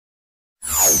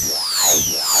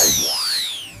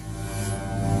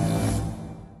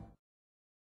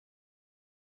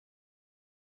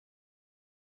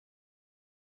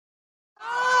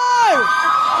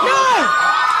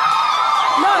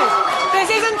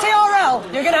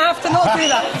have to not do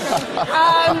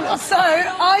that. So,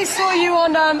 I saw you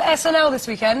on SNL this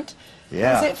weekend.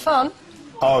 Yeah. Was it fun?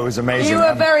 Oh, it was amazing. You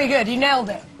were very good. You nailed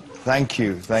it. Thank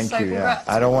you, thank you. Congrats.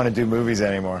 Yeah. I don't want to do movies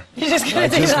anymore. You're just going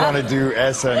to I do just that? want to do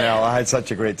SNL. I had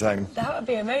such a great time. That would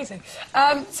be amazing.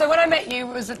 So when I met you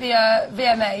was at the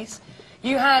VMAs.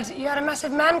 You had a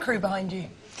massive man crew behind you.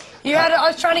 I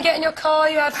was trying to get in your car.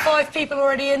 You had 5 people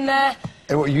already in there.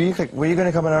 Were you going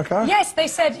to come in our car? Yes, they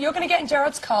said you're going to get in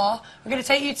Gerard's car. We're going to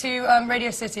take you to Radio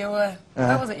City or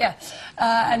where was it? Yeah,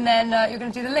 and then you're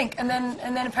going to do the link, and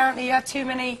then apparently you had too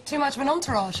much of an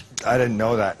entourage. I didn't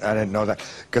know that. I didn't know that.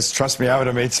 Because trust me, I would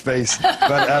have made space.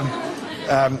 But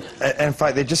in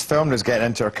fact, they just filmed us getting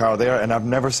into our car there, and I've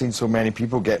never seen so many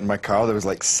people get in my car. There was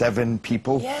like 7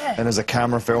 people, yeah. And there's a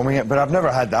camera filming it. But I've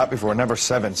never had that before. Never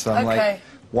 7. So I'm like,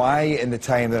 why in the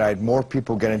time that I had more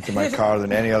people get into my car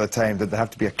than any other time did there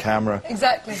have to be a camera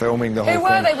filming the whole thing? Who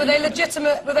were they? Were they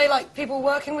legitimate? Were they like people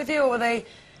working with you, or were they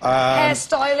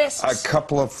hairstylists? A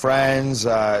couple of friends,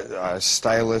 a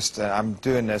stylist. I'm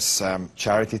doing this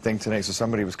charity thing tonight, so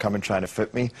somebody was coming trying to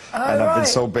fit me, and I've been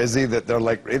so busy that they're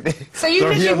like... So you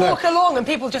literally walk along and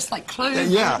people just like close...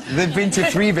 Yeah, they've been to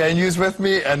 3 venues with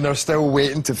me and they're still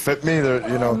waiting to fit me. They're,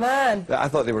 you know, man. I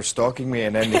thought they were stalking me,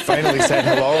 and then they finally said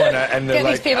hello, and they're Get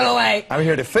like... these people away. I'm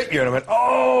here to fit you, and I went,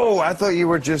 oh, I thought you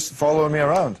were just following me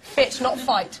around. Fit, not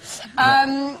fight.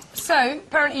 So,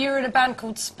 apparently you were in a band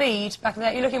called Speed back in the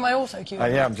day. You're looking at my auto cue.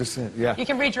 Yeah, I'm just... yeah. You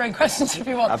can read your own questions if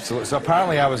you want. Absolutely. So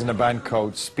apparently I was in a band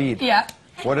called Speed. Yeah.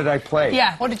 What did I play?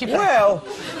 Yeah, what did you play? Well,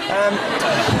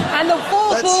 and the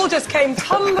fourth ball just came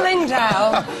tumbling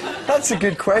down. That's a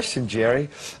good question, Jerry.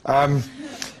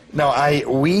 No,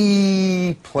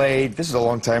 we played... This is a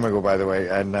long time ago, by the way,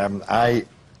 and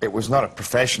it was not a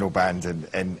professional band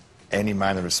in any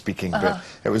manner of speaking, but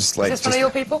it was like... Is this one of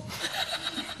your people?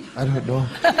 I don't know.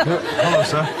 Hello,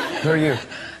 sir. Who are you?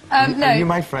 No. Are you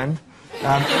my friend?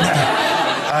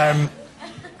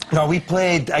 No, we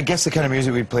played... I guess the kind of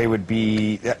music we play would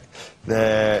be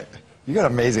the... You got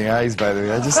amazing eyes, by the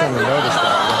way. I just haven't noticed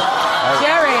that.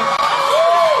 Jerry!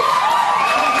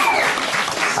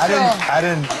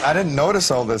 I didn't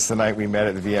notice all this the night we met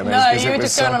at the VMAs. No, you were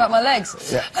just going on about my legs.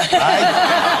 Yeah.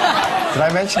 Did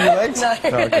I mention your legs? No.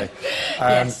 No, okay.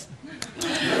 Yes.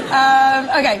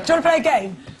 Okay, do you want to play a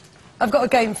game? I've got a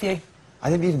game for you. I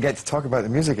didn't even get to talk about the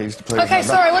music I used to play. Okay,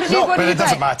 sorry, what did you but it play?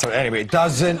 doesn't matter. Anyway, it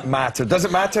doesn't matter. Does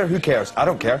it matter? Who cares? I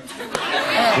don't care.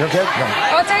 You don't care? No.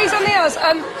 I'll tell you something else.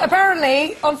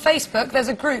 Apparently, on Facebook, there's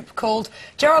a group called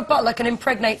Gerard Butler Can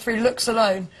Impregnate Through Looks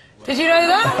Alone. Did you know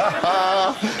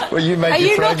that? Well, you make Are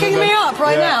you knocking me up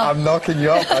right now? I'm knocking you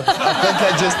up.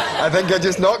 I think I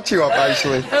just knocked you up,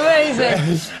 actually.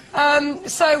 Amazing.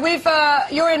 So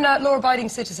you're in Law-Abiding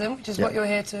Citizen, which is what you're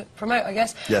here to promote, I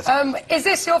guess. Yes. Is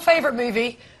this your favourite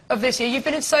movie of this year? You've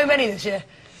been in so many this year.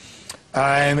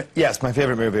 Yes, my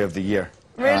favourite movie of the year.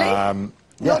 Really? Yeah.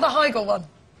 Not the Heigl one?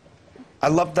 I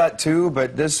loved that too,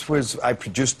 but I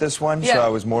produced this one, so I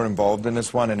was more involved in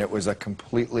this one, and it was a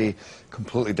completely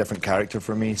different character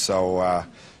for me, so,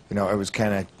 you know, it was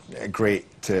kind of great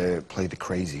to play the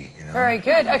crazy, you know. Very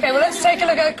good. Okay, well, let's take a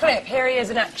look at a clip. Here he is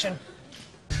in action.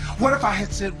 What if I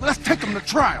had said, let's take him to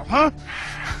trial, huh? Then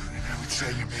I would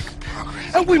say you're making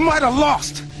progress. And we might have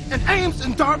lost. And Ames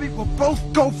and Darby will both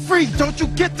go free. Don't you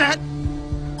get that?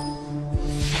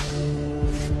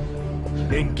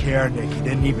 He didn't care, Nick. He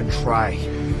didn't even try.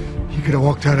 You could have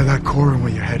walked out of that courtroom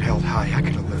with your head held high. I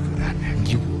could have lived with that, Nick.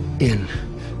 You in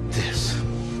this.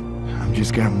 I'm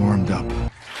just getting warmed up.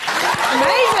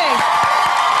 Amazing!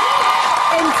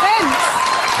 Intense.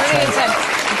 Really intense.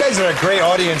 You guys are a great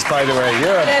audience, by the way.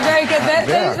 They're very good.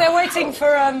 They're waiting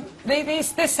for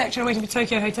this section are waiting for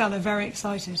Tokyo Hotel. They're very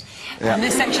excited. Yeah. And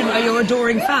this section are your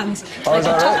adoring fans. Oh, is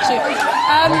that right?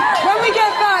 When we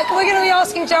get back, we're going to be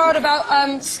asking Gerard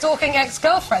about stalking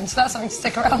ex-girlfriends. So that's something to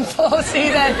stick around for. See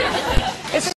you then.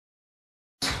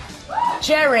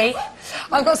 Jerry,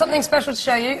 I've got something special to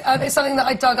show you. It's something that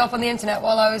I dug up on the internet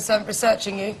while I was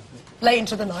researching you. Late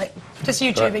into the night. Just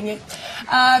YouTubing you.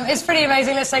 It's pretty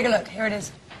amazing. Let's take a look. Here it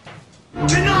is.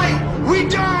 Tonight, we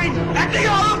dine at the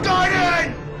Olive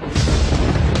Garden!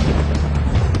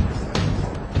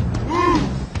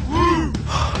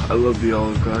 I love the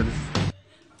Olive Garden.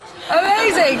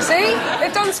 Amazing, see?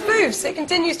 They've done spoofs. It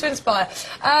continues to inspire.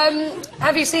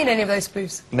 Have you seen any of those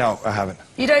spoofs? No, I haven't.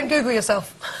 You don't Google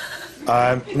yourself?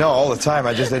 No, all the time.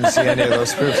 I just didn't see any of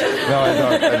those spoofs. No, I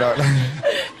don't.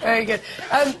 Very good.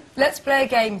 Let's play a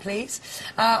game, please.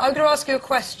 I'm going to ask you a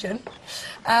question.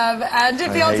 And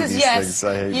if the answer is yes,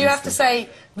 you have to say,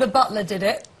 the butler did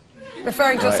it,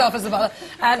 referring to yourself as the butler.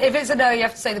 And if it's a no, you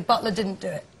have to say, the butler didn't do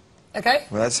it. Okay.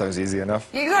 Well, that sounds easy enough.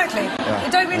 Exactly.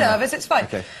 Don't be nervous, it's fine.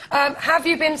 Okay. Have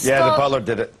you been Yeah, the butler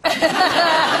did it.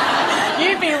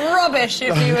 You'd be rubbish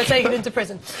if you were taken into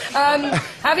prison.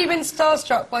 Have you been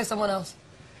starstruck by someone else?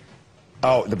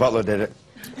 Oh, the butler did it.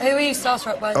 Who are you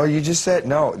starstruck by? Oh, you just said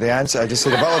no. The answer, I just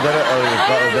said the butler did it, or the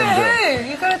butler didn't do it. Who?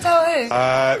 You've got to tell who.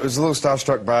 It was a little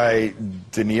starstruck by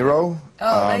De Niro.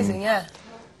 Oh, amazing, yeah.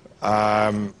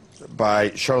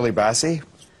 By Shirley Bassey.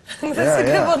 That's a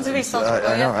good one to be starstruck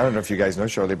by, I know. I don't know if you guys know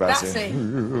Shirley Bassey.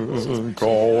 Bassey.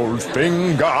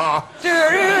 Goldfinger.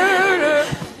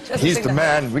 He's the that.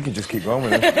 man. We can just keep going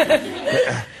with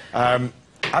it. I'm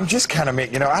just kind of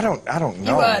making, I don't know.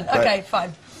 You weren't. Okay,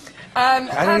 fine.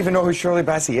 I don't even know who Shirley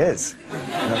Bassey is.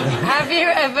 Have you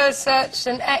ever searched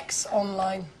an ex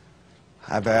online?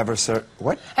 Have I ever searched...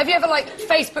 What? Have you ever, like,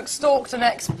 Facebook stalked an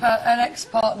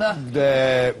ex-partner?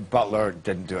 The butler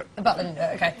didn't do it. The butler didn't do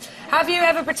it, okay. Have you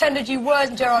ever pretended you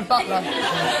weren't Gerard Butler?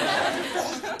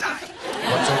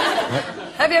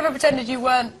 Have you ever pretended you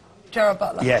weren't Gerard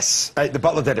Butler? Yes. The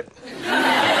butler did it.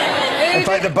 In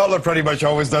fact, the butler pretty much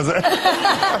always does it.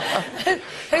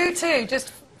 Who to?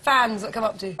 Just fans that come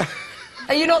up to you?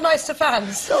 Are you not nice to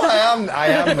fans? No, I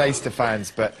am nice to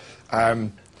fans, but...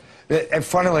 And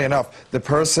funnily enough, the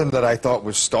person that I thought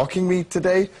was stalking me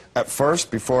today, at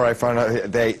first, before I found out,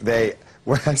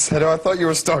 when I said, oh, I thought you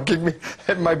were stalking me,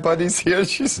 and my buddy's here,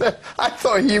 she said, I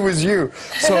thought he was you.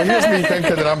 So here's me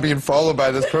thinking that I'm being followed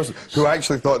by this person, who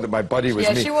actually thought that my buddy was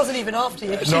me. Yeah, she wasn't even after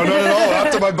you. No, not at all,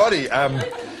 after my buddy.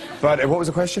 But what was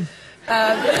the question?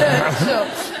 Sure.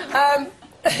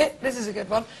 This is a good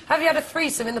one. Have you had a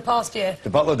threesome in the past year? The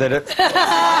butler did it.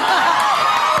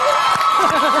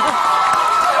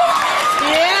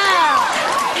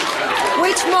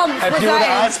 Which month If was you would that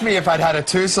have asked me if I'd had a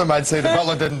twosome, I'd say the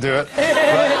butler didn't do it.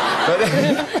 But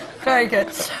Very good.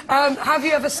 Have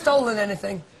you ever stolen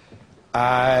anything?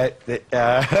 have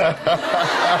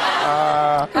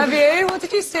you? What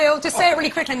did you steal? Just say it really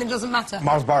quickly and then it doesn't matter.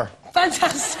 Mars Bar.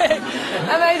 Fantastic.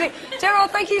 Amazing.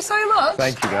 Gerard, thank you so much.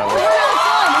 Thank you, darling. We're out of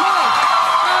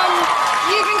time.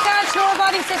 You can catch Law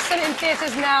Abiding Citizen in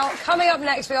theatres now. Coming up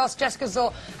next, we ask Jessica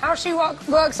Zor how she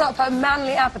works up her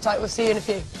manly appetite. We'll see you in a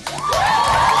few.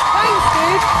 Thanks,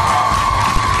 dude.